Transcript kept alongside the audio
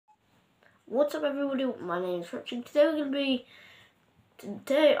What's up, everybody? My name is Richard. Today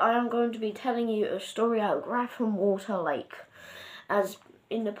I am going to be telling you a story about Grapham Water Lake. As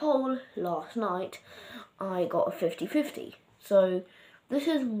in the poll last night, I got a 50-50. So this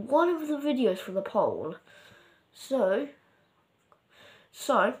is one of the videos for the poll. So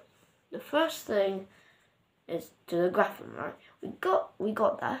the first thing is to the Grapham, right? We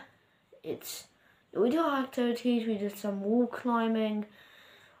got there. We did our activities. We did some wall climbing,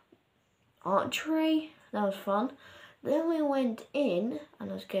 archery. That was fun. Then we went in,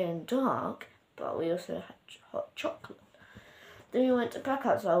 and it was getting dark, but we also had hot chocolate. Then we went back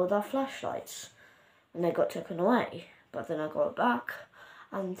outside with our flashlights, and they got taken away. But then I got back,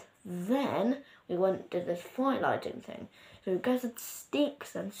 and then we went to this firelighting thing. So we gathered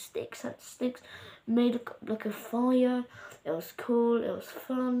sticks and sticks and sticks, made like a fire. It was cool, it was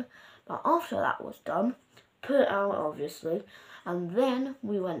fun. But after that was done, put it out obviously, and then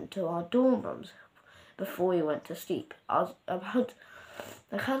we went to our dorm rooms before we went to sleep. I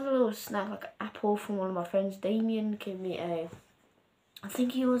had a little snack, like an apple from one of my friends. Damien gave me I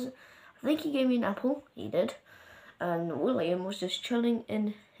think he gave me an apple, he did. And William was just chilling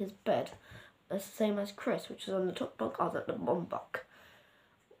in his bed. That's the same as Chris, which was on the top bunk. I was at the bottom bunk.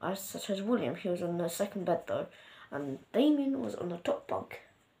 Such as William, he was on the second bed though. And Damien was on the top bunk,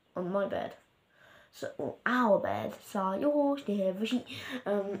 on my bed. So, on our bed. So, yours, never she.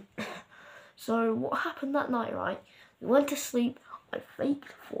 So, what happened that night, right? We went to sleep. I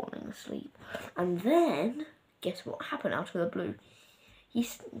faked falling asleep. And then, guess what happened out of the blue?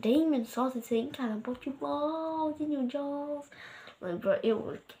 Damien started saying, "Can I put your balls in your jaws?" Like, bro, it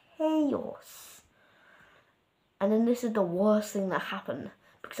was chaos. And then this is the worst thing that happened,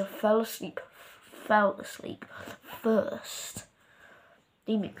 because I fell asleep first.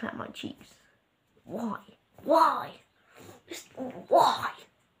 Damien clapped my cheeks. Why? Just why,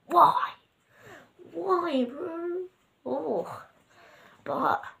 bro? Oh,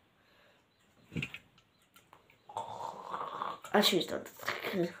 but she was done.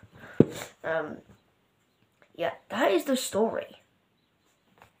 Yeah, that is the story.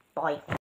 Bye.